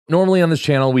Normally on this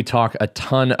channel, we talk a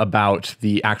ton about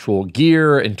the actual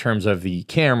gear in terms of the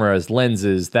cameras,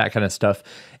 lenses, that kind of stuff,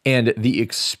 and the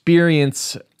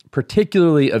experience,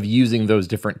 particularly of using those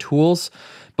different tools.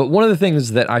 But one of the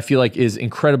things that I feel like is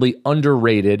incredibly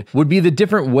underrated would be the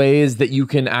different ways that you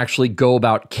can actually go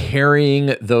about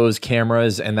carrying those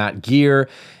cameras and that gear,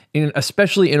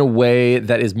 especially in a way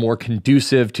that is more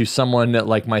conducive to someone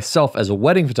like myself as a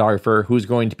wedding photographer who's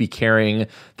going to be carrying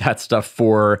that stuff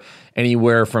for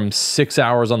anywhere from 6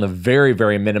 hours on the very,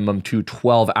 very minimum to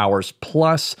 12 hours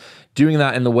plus, doing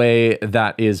that in the way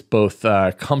that is both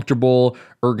comfortable,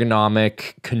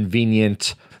 ergonomic,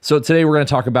 convenient. So today we're going to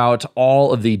talk about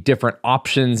all of the different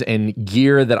options and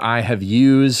gear that I have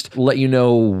used, let you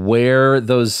know where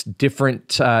those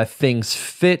different things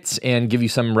fit, and give you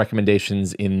some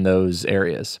recommendations in those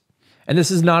areas. And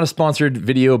this is not a sponsored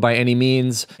video by any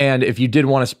means. And if you did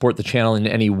want to support the channel in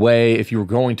any way, if you were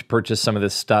going to purchase some of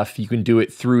this stuff, you can do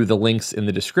it through the links in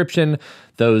the description.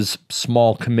 Those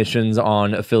small commissions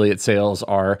on affiliate sales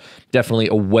are definitely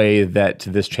a way that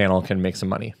this channel can make some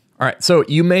money. All right, so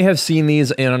you may have seen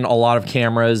these in a lot of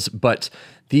cameras, but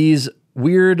these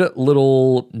weird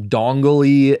little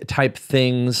dongle-y type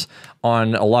things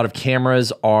on a lot of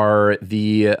cameras are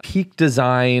the Peak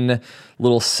Design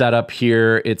little setup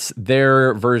here. It's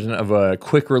their version of a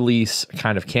quick release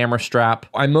kind of camera strap.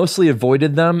 I mostly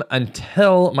avoided them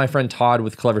until my friend Todd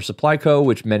with Clever Supply Co.,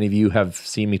 which many of you have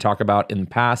seen me talk about in the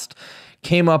past,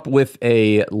 came up with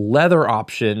a leather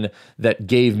option that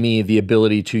gave me the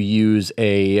ability to use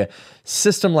a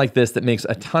system like this that makes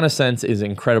a ton of sense, is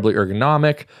incredibly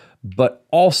ergonomic, but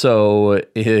also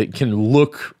it can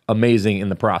look amazing in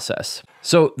the process.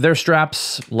 So their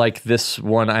straps like this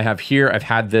one I have here, I've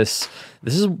had this.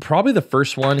 This is probably the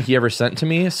first one he ever sent to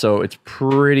me, so it's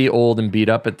pretty old and beat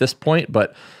up at this point,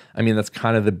 but I mean, that's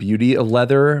kind of the beauty of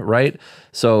leather, right?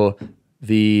 So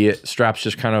the straps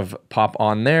just kind of pop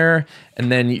on there,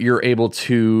 and then you're able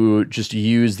to just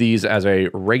use these as a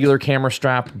regular camera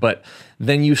strap, but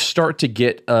then you start to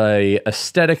get a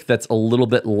aesthetic that's a little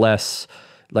bit less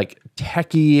like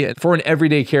techie. For an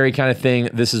everyday carry kind of thing,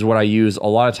 this is what I use a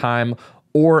lot of time,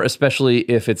 or especially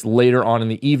if it's later on in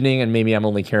the evening and maybe I'm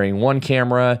only carrying one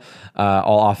camera,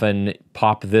 I'll often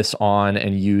pop this on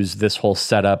and use this whole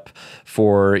setup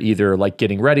for either like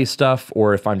getting ready stuff,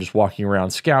 or if I'm just walking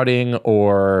around scouting,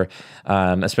 or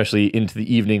especially into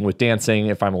the evening with dancing,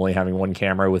 if I'm only having one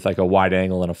camera with like a wide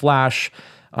angle and a flash,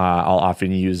 I'll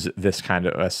often use this kind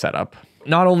of a setup.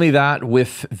 Not only that,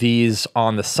 with these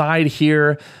on the side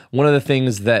here, one of the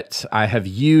things that I have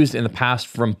used in the past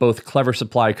from both Clever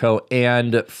Supply Co.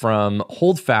 and from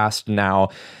Holdfast now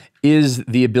is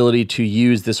the ability to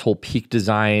use this whole Peak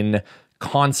Design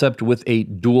concept with a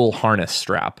dual harness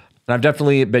strap. And I've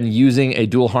definitely been using a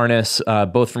dual harness,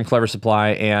 both from Clever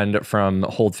Supply and from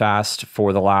Holdfast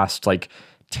for the last like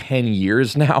 10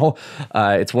 years now.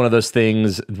 It's one of those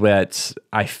things that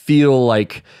I feel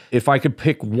like if I could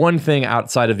pick one thing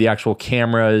outside of the actual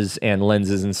cameras and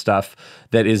lenses and stuff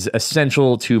that is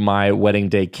essential to my wedding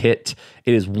day kit,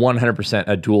 it is 100%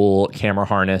 a dual camera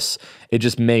harness. It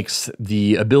just makes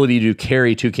the ability to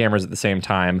carry two cameras at the same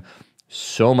time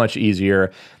so much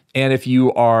easier. And if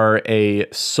you are a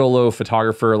solo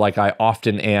photographer like I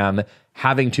often am,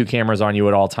 having two cameras on you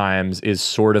at all times is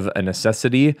sort of a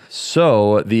necessity.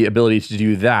 So the ability to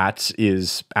do that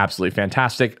is absolutely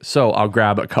fantastic. So I'll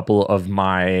grab a couple of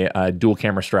my dual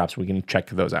camera straps. We can check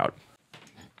those out.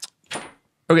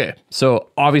 Okay, so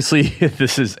obviously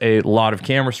this is a lot of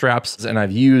camera straps, and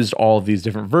I've used all of these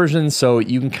different versions, so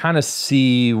you can kind of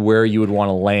see where you would want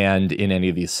to land in any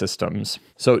of these systems.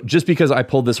 So just because I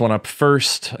pulled this one up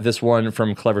first, this one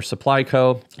from Clever Supply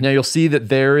Co. Now you'll see that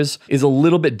theirs is a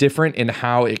little bit different in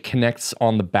how it connects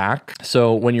on the back.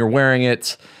 So when you're wearing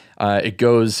it, it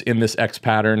goes in this X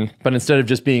pattern, but instead of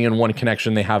just being in one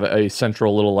connection, they have a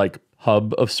central little like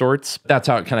hub of sorts. That's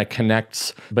how it kind of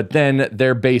connects. But then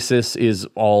their basis is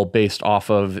all based off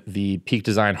of the Peak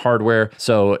Design hardware.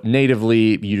 So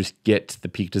natively, you just get the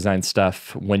Peak Design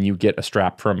stuff when you get a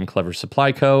strap from Clever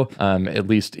Supply Co., at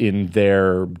least in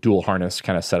their dual harness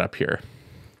kind of setup here.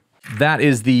 That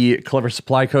is the Clever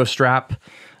Supply Co. strap.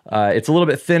 It's a little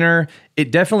bit thinner.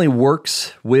 It definitely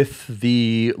works with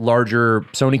the larger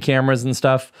Sony cameras and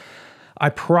stuff. I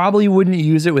probably wouldn't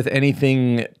use it with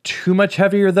anything too much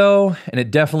heavier though, and it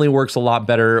definitely works a lot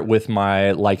better with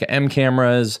my Leica M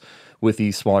cameras, with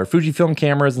the smaller Fujifilm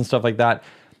cameras and stuff like that,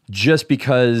 just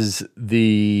because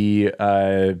the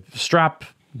strap,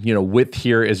 width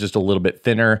here is just a little bit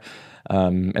thinner.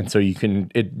 And so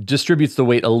it distributes the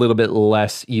weight a little bit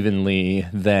less evenly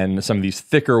than some of these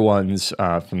thicker ones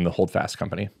from the Holdfast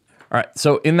company. All right,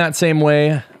 so in that same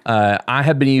way, I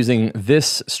have been using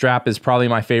this strap is probably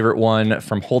my favorite one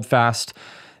from Holdfast.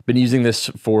 Been using this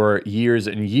for years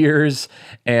and years,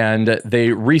 and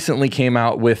they recently came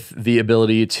out with the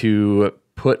ability to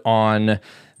put on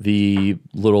the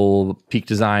little Peak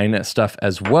Design stuff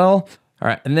as well. All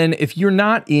right, and then if you're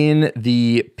not in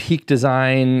the Peak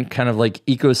Design kind of like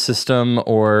ecosystem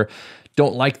or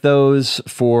don't like those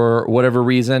for whatever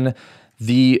reason,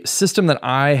 the system that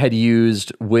I had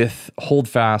used with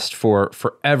Holdfast for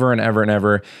forever and ever and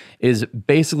ever is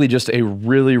basically just a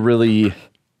really, really,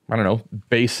 I don't know,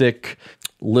 basic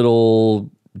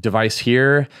little device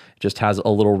here. Just has a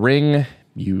little ring.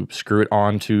 You screw it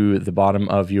onto the bottom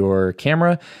of your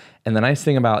camera. And the nice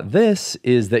thing about this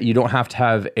is that you don't have to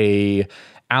have a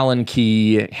Allen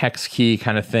key, hex key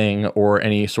kind of thing, or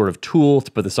any sort of tool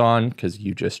to put this on, because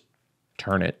you just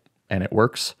turn it and it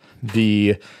works.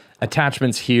 The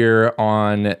attachments here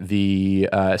on the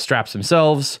straps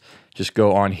themselves just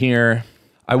go on here.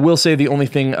 I will say the only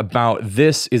thing about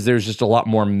this is there's just a lot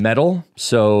more metal.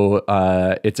 So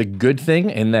it's a good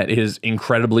thing in that it is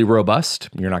incredibly robust.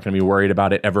 You're not going to be worried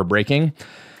about it ever breaking,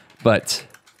 but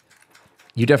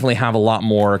you definitely have a lot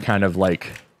more kind of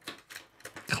like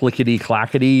clickety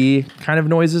clackety kind of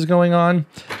noises going on.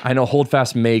 I know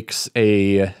Holdfast makes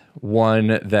a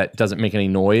one that doesn't make any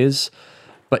noise,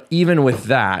 but even with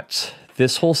that,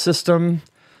 this whole system,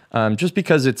 just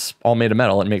because it's all made of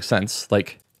metal, it makes sense.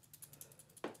 Like,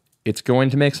 it's going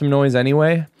to make some noise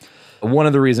anyway. One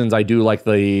of the reasons I do like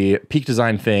the Peak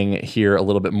Design thing here a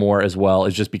little bit more as well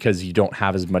is just because you don't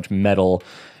have as much metal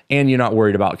and you're not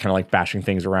worried about kind of like bashing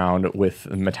things around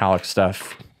with metallic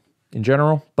stuff in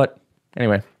general. But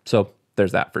anyway, so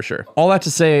there's that for sure. All that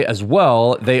to say as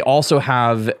well, they also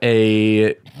have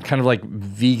a kind of like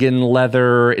vegan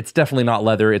leather. It's definitely not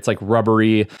leather. It's like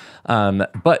rubbery,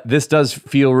 but this does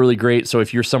feel really great. So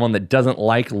if you're someone that doesn't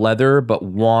like leather, but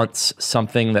wants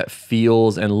something that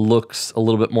feels and looks a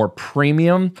little bit more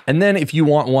premium. And then if you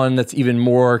want one that's even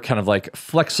more kind of like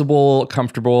flexible,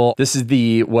 comfortable, this is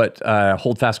the, what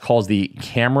Holdfast calls the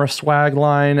camera swag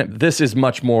line. This is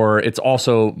much more, it's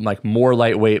also like more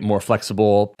lightweight, more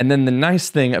flexible. And then the nice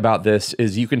thing about this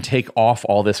is you can take off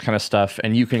all this kind of stuff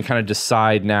and you can kind of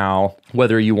decide now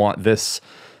whether you want this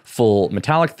full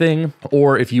metallic thing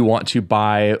or if you want to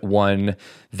buy one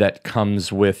that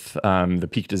comes with the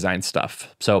Peak Design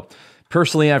stuff. So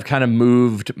personally, I've kind of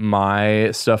moved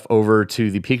my stuff over to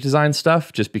the Peak Design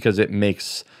stuff just because it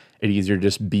makes it easier to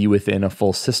just be within a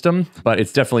full system, but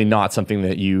it's definitely not something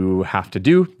that you have to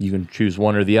do. You can choose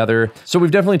one or the other. So we've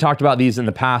definitely talked about these in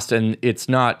the past, and it's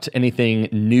not anything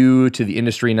new to the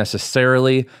industry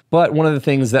necessarily, but one of the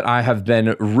things that I have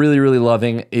been really, really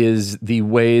loving is the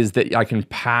ways that I can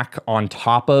pack on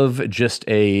top of just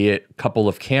a couple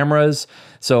of cameras.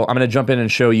 So I'm going to jump in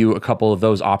and show you a couple of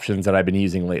those options that I've been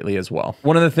using lately as well.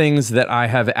 One of the things that I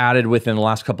have added within the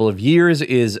last couple of years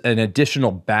is an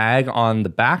additional bag on the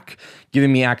back,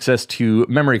 giving me access to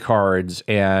memory cards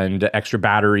and extra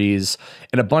batteries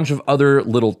and a bunch of other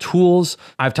little tools.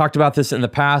 I've talked about this in the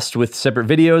past with separate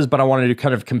videos, but I wanted to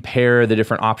kind of compare the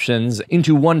different options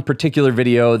into one particular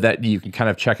video that you can kind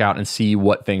of check out and see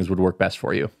what things would work best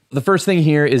for you. The first thing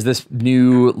here is this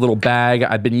new little bag.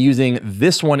 I've been using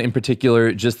this one in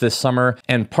particular just this summer,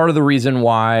 and part of the reason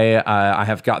why I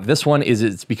have got this one is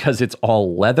it's because it's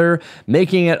all leather,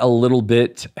 making it a little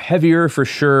bit heavier for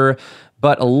sure,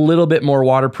 but a little bit more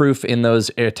waterproof in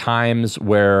those times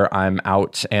where I'm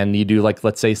out and need to, like,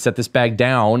 let's say, set this bag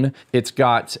down. It's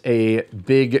got a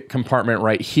big compartment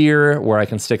right here where I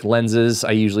can stick lenses.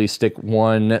 I usually stick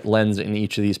one lens in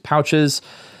each of these pouches.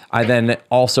 I then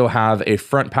also have a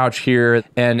front pouch here,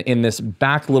 and in this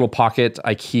back little pocket,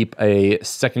 I keep a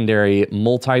secondary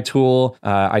multi-tool.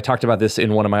 I talked about this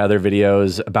in one of my other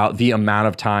videos about the amount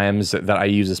of times that I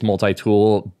use this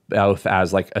multi-tool, both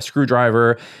as like a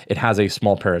screwdriver. It has a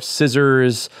small pair of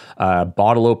scissors,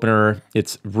 bottle opener.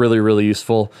 It's really, really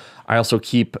useful. I also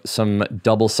keep some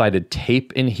double-sided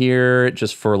tape in here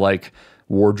just for like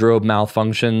wardrobe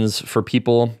malfunctions for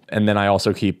people. And then I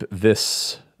also keep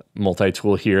this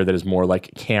multi-tool here that is more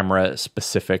like camera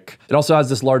specific. It also has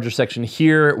this larger section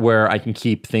here where I can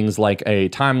keep things like a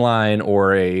timeline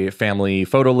or a family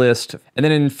photo list. And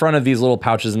then in front of these little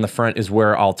pouches in the front is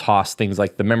where I'll toss things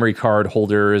like the memory card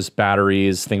holders,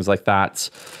 batteries, things like that.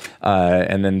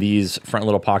 And then these front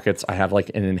little pockets, I have like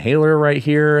an inhaler right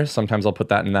here. Sometimes I'll put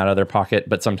that in that other pocket,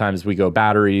 but sometimes we go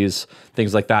batteries,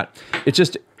 things like that. It's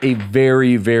just a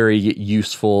very, very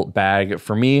useful bag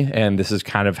for me, and this is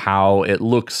kind of how it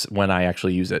looks when I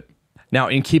actually use it. Now,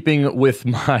 in keeping with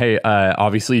my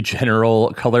obviously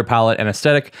general color palette and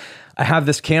aesthetic, I have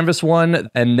this canvas one,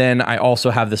 and then I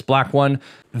also have this black one.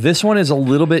 This one is a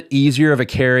little bit easier of a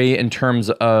carry in terms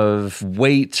of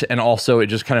weight, and also it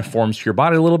just kind of forms to your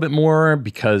body a little bit more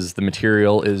because the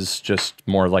material is just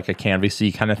more like a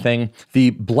canvasy kind of thing. The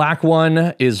black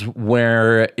one is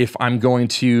where if I'm going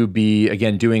to be,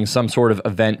 again, doing some sort of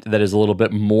event that is a little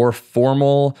bit more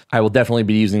formal, I will definitely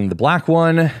be using the black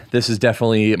one. This is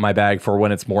definitely my bag for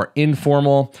when it's more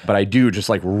informal, but I do just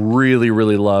like really,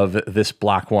 really love this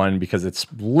black one because it's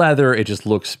leather. It just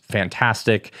looks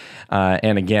fantastic.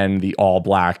 And again, the all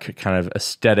black kind of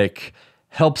aesthetic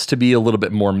helps to be a little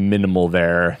bit more minimal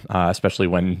there, especially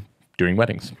when doing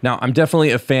weddings. Now, I'm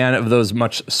definitely a fan of those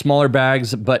much smaller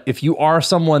bags, but if you are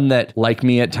someone that, like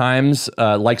me at times,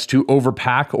 likes to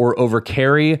overpack or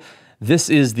overcarry, this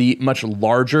is the much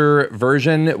larger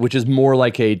version, which is more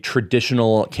like a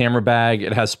traditional camera bag.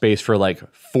 It has space for like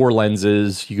 4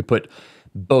 lenses. You could put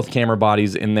both camera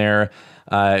bodies in there.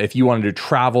 If you wanted to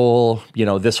travel, you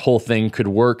know, this whole thing could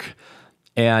work.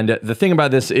 And the thing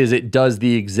about this is it does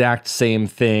the exact same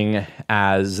thing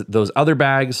as those other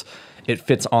bags. It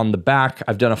fits on the back.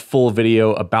 I've done a full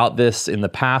video about this in the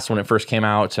past when it first came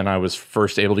out, and I was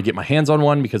first able to get my hands on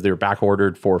one because they were back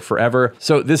ordered for forever.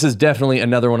 So this is definitely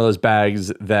another one of those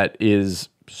bags that is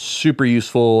super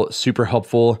useful, super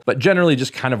helpful, but generally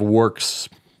just kind of works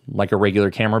like a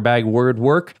regular camera bag would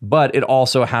work, but it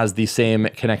also has the same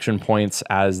connection points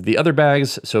as the other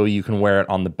bags, so you can wear it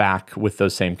on the back with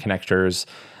those same connectors,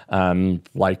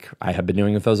 like I have been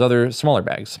doing with those other smaller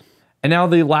bags. And now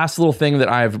the last little thing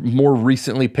that I've more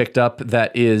recently picked up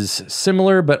that is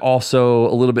similar, but also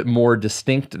a little bit more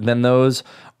distinct than those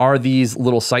are these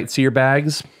little sightseer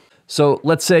bags. So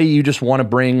let's say you just want to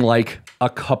bring like a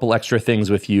couple extra things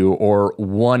with you or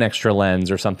one extra lens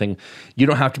or something. You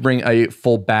don't have to bring a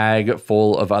full bag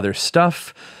full of other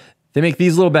stuff. They make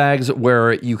these little bags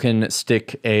where you can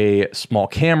stick a small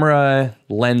camera,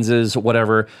 lenses,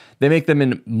 whatever. They make them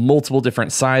in multiple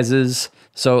different sizes.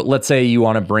 So let's say you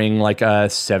want to bring like a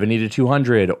 70 to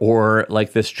 200 or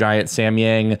like this giant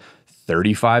Samyang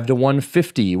 35 to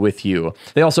 150 with you.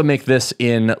 They also make this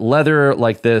in leather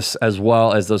like this as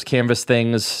well as those canvas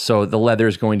things. So the leather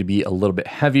is going to be a little bit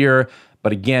heavier.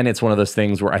 But again, it's one of those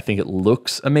things where I think it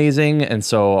looks amazing. And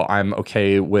so I'm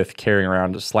okay with carrying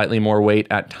around slightly more weight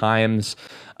at times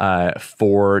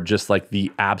for just like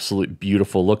the absolute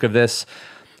beautiful look of this.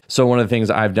 So one of the things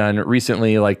I've done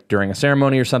recently, like during a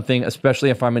ceremony or something, especially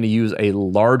if I'm going to use a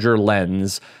larger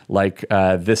lens, like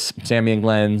this Samyang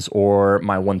lens or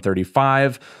my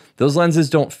 135, those lenses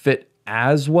don't fit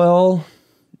as well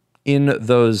in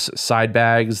those side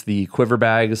bags, the Quiver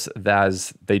bags,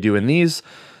 as they do in these.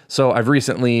 So I've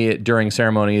recently, during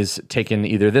ceremonies, taken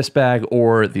either this bag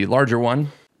or the larger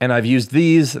one, and I've used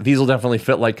these. These will definitely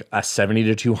fit like a 70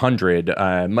 to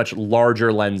 200, much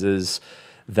larger lenses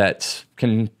that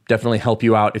can definitely help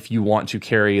you out if you want to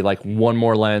carry like one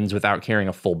more lens without carrying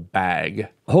a full bag.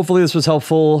 Hopefully this was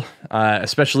helpful,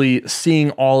 especially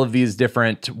seeing all of these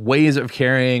different ways of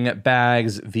carrying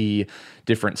bags, the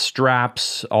different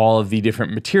straps, all of the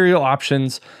different material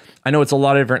options. I know it's a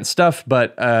lot of different stuff,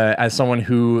 but as someone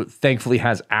who thankfully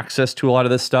has access to a lot of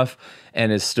this stuff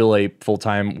and is still a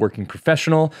full-time working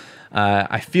professional,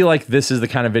 I feel like this is the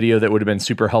kind of video that would have been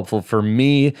super helpful for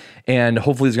me, and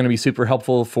hopefully is going to be super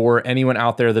helpful for anyone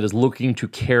out there that is looking to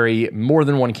carry more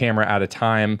than one camera at a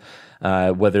time,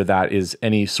 whether that is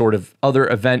any sort of other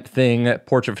event thing,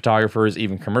 portrait photographers,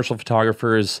 even commercial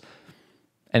photographers,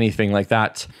 anything like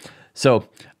that. So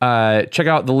check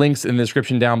out the links in the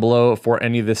description down below for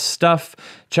any of this stuff.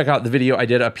 Check out the video I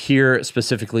did up here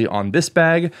specifically on this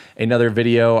bag, another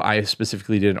video I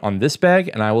specifically did on this bag,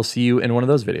 and I will see you in one of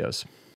those videos.